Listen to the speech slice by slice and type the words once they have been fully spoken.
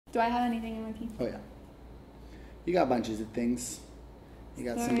Do I have anything in my teeth? Oh yeah. You got bunches of things. You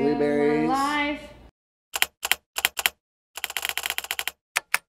got some blueberries. Life.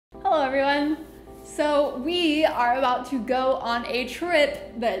 Hello everyone. So we are about to go on a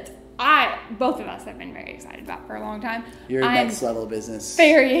trip that both of us have been very excited about for a long time. You're next level business.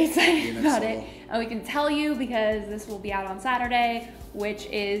 Very excited about it. And we can tell you because this will be out on Saturday, which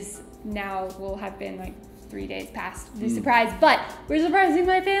is now will have been like 3 days past the surprise. But we're surprising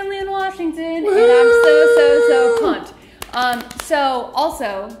my family in Washington. Woo! And I'm so pumped. So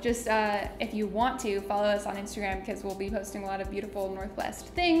also, just if you want to, follow us on Instagram because we'll be posting a lot of beautiful Northwest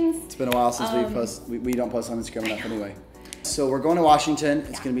things. It's been a while since we don't post on Instagram enough anyway. So we're going to Washington.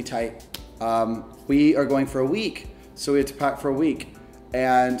 It's going to be tight. We are going for a week, so we have to pack for a week.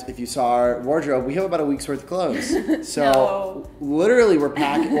 And if you saw our wardrobe, we have about a week's worth of clothes. So literally we're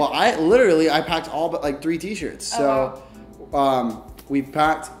packing, well, I packed all but like 3 t-shirts. So we've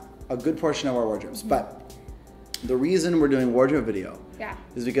packed a good portion of our wardrobes. But the reason we're doing wardrobe video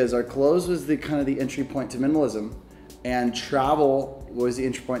is because our clothes was the kind of the entry point to minimalism, and travel was the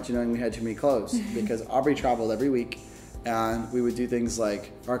entry point to knowing we had too many clothes. Because Aubrey traveled every week, and we would do things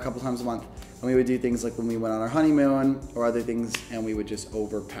like, or a couple times a month, and we would do things like when we went on our honeymoon or other things, and we would just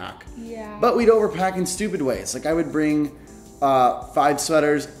overpack. Yeah. But we'd overpack in stupid ways. Like I would bring 5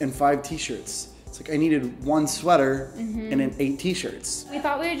 sweaters and 5 t-shirts. It's like I needed 1 sweater and then 8 t-shirts. We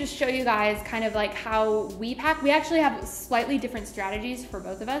thought we would just show you guys kind of like how we pack. We actually have slightly different strategies for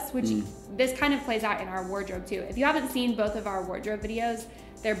both of us, which this kind of plays out in our wardrobe too. If you haven't seen both of our wardrobe videos,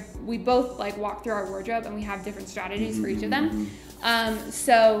 we both like walk through our wardrobe and we have different strategies for each of them.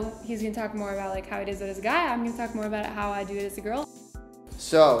 So he's gonna talk more about like how he does it as a guy. I'm gonna talk more about how I do it as a girl.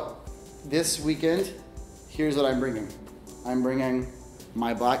 So this weekend, here's what I'm bringing. I'm bringing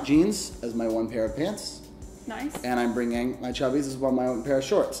my black jeans as my 1 pair of pants. Nice. And I'm bringing my chubbies as my 1 pair of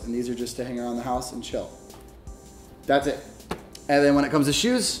shorts. And these are just to hang around the house and chill. That's it. And then when it comes to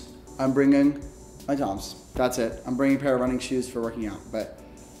shoes, I'm bringing my Toms. That's it. I'm bringing a pair of running shoes for working out. But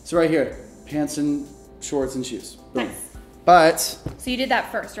so right here, pants and shorts and shoes. Boom. Nice. But so you did that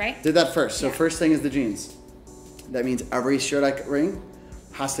first, right? Did that first. So first thing is the jeans. That means every shirt I bring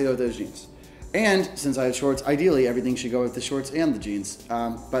has to go with those jeans. And since I have shorts, ideally everything should go with the shorts and the jeans.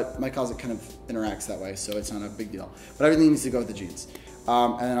 But my closet kind of interacts that way, so it's not a big deal. But everything needs to go with the jeans.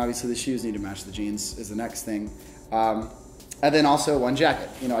 And then obviously the shoes need to match the jeans is the next thing. And then also 1 jacket.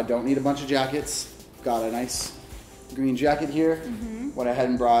 You know, I don't need a bunch of jackets. Got a nice green jacket here. Went ahead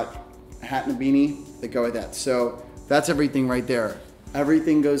and brought a hat and a beanie that go with that. So that's everything right there.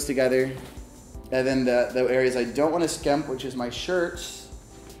 Everything goes together. And then the areas I don't want to skimp, which is my shirts,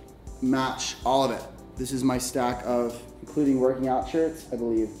 match all of it. This is my stack of, including working out shirts, I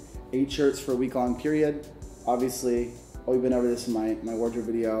believe 8 shirts for a week-long period. Obviously, we've been over this in my wardrobe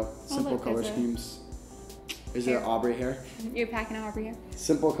video. Simple color schemes. Is there Aubrey hair? You're packing Aubrey hair.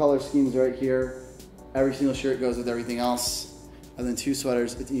 Simple color schemes right here. Every single shirt goes with everything else. And then 2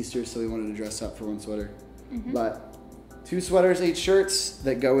 sweaters. It's Easter, so we wanted to dress up for 1 sweater. But 2 sweaters, 8 shirts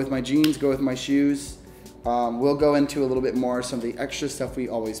that go with my jeans, go with my shoes. We'll go into a little bit more some of the extra stuff we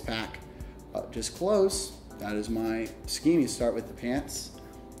always pack. Just clothes. That is my scheme. You start with the pants.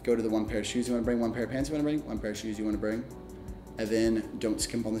 Go to the 1 pair of shoes you want to bring, 1 pair of pants you want to bring, 1 pair of shoes you want to bring. And then don't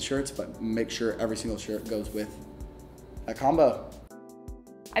skimp on the shirts, but make sure every single shirt goes with a combo.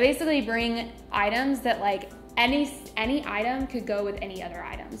 I basically bring items that like any item could go with any other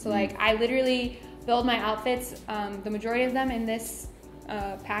item. So like I literally build my outfits, the majority of them in this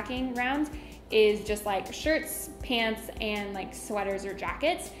packing round is just like shirts, pants, and like sweaters or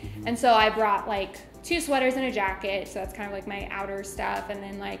jackets. And so I brought like 2 sweaters and a jacket, so that's kind of like my outer stuff, and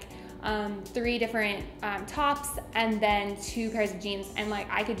then like 3 different tops, and then 2 pairs of jeans. And like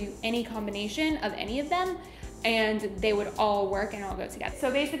I could do any combination of any of them, and they would all work and all go together. So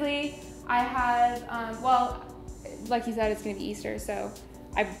basically I have, well, like you said, it's gonna be Easter, so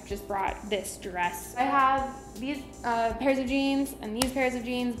I just brought this dress. I have these pairs of jeans and these pairs of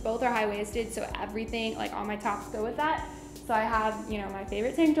jeans. Both are high-waisted, so everything, like all my tops go with that. So I have, you know, my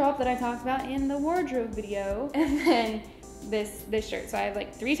favorite tank top that I talked about in the wardrobe video, and then this shirt. So I have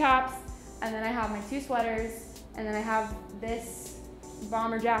like 3 tops, and then I have my 2 sweaters, and then I have this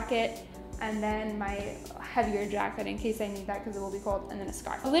bomber jacket, and then my heavier jacket in case I need that because it will be cold, and then a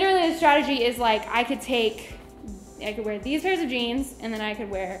scarf. Literally the strategy is like I could wear these pairs of jeans, and then I could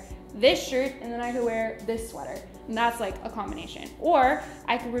wear this shirt, and then I could wear this sweater. And that's like a combination. Or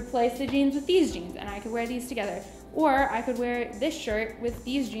I could replace the jeans with these jeans, and I could wear these together. Or I could wear this shirt with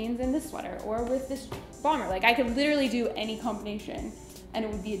these jeans and this sweater, or with this bomber. Like I could literally do any combination, and it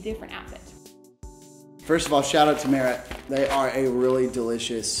would be a different outfit. First of all, shout out to Merit. They are a really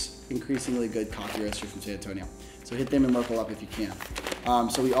delicious, increasingly good coffee roaster from San Antonio. So hit them and local up if you can.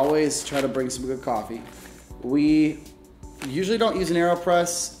 So we always try to bring some good coffee. We usually don't use an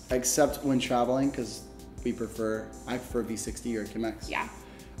AeroPress except when traveling because I prefer V60 or Chemex. Yeah.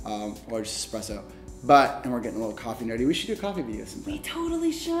 Or just espresso. And we're getting a little coffee nerdy. We should do a coffee video sometime. We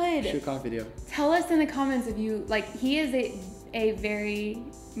totally should. We should do a coffee video. Tell us in the comments if you, like, he is a very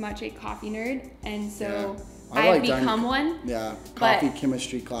much a coffee nerd, and so I've become one. Yeah, coffee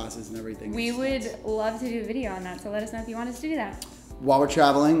chemistry classes and everything. We would love to do a video on that, so let us know if you want us to do that. While we're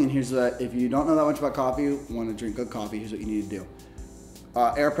traveling, and here's what, if you don't know that much about coffee, want to drink good coffee, here's what you need to do.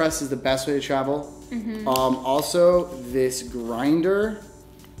 AirPress is the best way to travel. Also, this grinder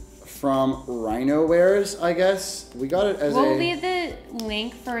from Rhino Wares, I guess. We got it as We'll leave the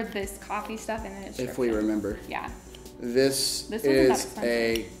link for this coffee stuff in the description. If we remember. Yeah. This is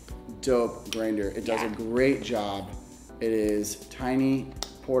a dope grinder. It does a great job. It is tiny,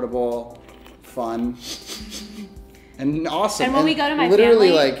 portable, fun, and awesome. And when we go to my literally,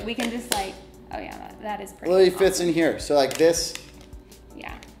 family, like, we can just like, oh yeah, that is pretty literally awesome. fits in here. So like this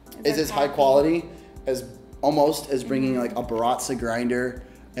is as high quality as almost as bringing like a Baratza grinder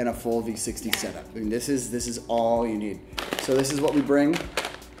and a full V60 setup. I mean, this is all you need. So this is what we bring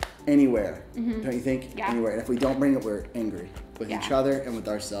anywhere, don't you think? Yeah. Anywhere. And if we don't bring it, we're angry with each other and with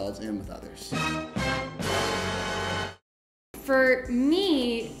ourselves and with others. For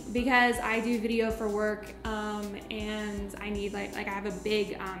me, because I do video for work, and I need like I have a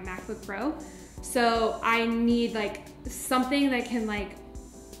big MacBook Pro, so I need like something that can like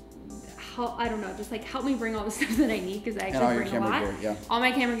help, I don't know, just like help me bring all the stuff that I need, because I actually bring a lot. Gear, all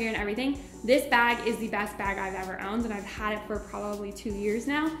my camera gear and everything. This bag is the best bag I've ever owned, and I've had it for probably 2 years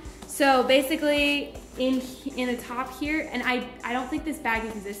now. So basically in the top here, and I don't think this bag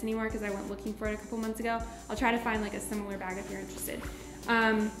exists anymore because I went looking for it a couple months ago. I'll try to find like a similar bag if you're interested.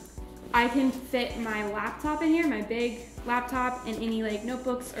 I can fit my laptop in here, my big laptop, and any like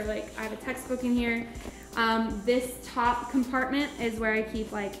notebooks, or like I have a textbook in here. This top compartment is where I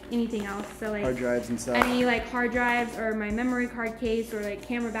keep like anything else, so like hard drives and stuff. Any like hard drives, or my memory card case, or like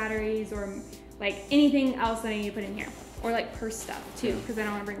camera batteries, or like anything else that I need to put in here, or like purse stuff too, because I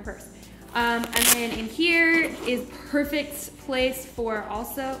don't want to bring a purse. And then in here is perfect place for all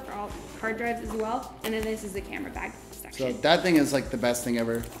hard drives as well. And then this is the camera bag section. So that thing is like the best thing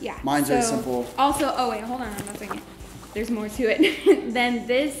ever. Yeah. Mine's really simple. Also, oh wait, hold on, I'm not saying it. There's more to it. Then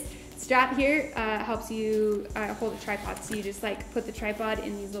this strap here helps you hold a tripod. So you just like put the tripod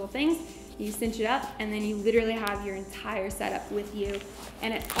in these little things, you cinch it up, and then you literally have your entire setup with you,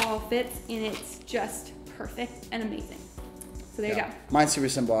 and it all fits, and it's just perfect and amazing. So there you go. Mine's super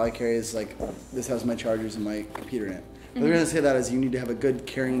simple. All I carry is like, this has my chargers and my computer in it. The reason I say that is you need to have a good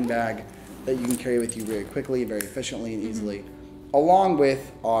carrying bag that you can carry with you very quickly, very efficiently, and easily, along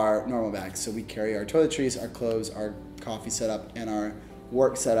with our normal bags. So we carry our toiletries, our clothes, our coffee setup, and our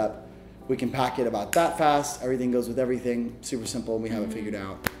work setup. We can pack it about that fast. Everything goes with everything. Super simple, and we have it figured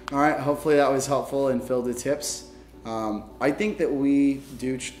out. All right, hopefully that was helpful and filled the tips. I think that we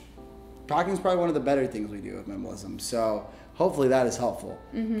do, packing is probably one of the better things we do with minimalism. So hopefully that is helpful.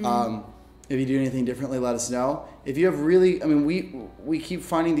 If you do anything differently, let us know. If you have really, I mean, we keep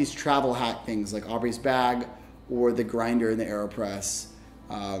finding these travel hack things like Aubrey's bag, or the grinder in the AeroPress,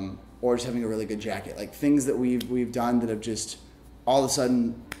 or just having a really good jacket. Like things that we've done that have just all of a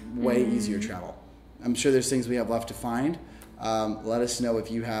sudden way easier travel. I'm sure there's things we have left to find. Let us know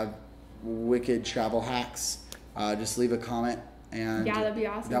if you have wicked travel hacks. Just leave a comment, and yeah, that'd be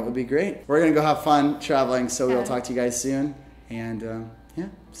awesome. That would be great. We're gonna go have fun traveling, so we'll talk to you guys soon. And yeah,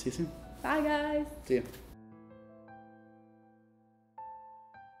 see you soon. Bye guys. See you.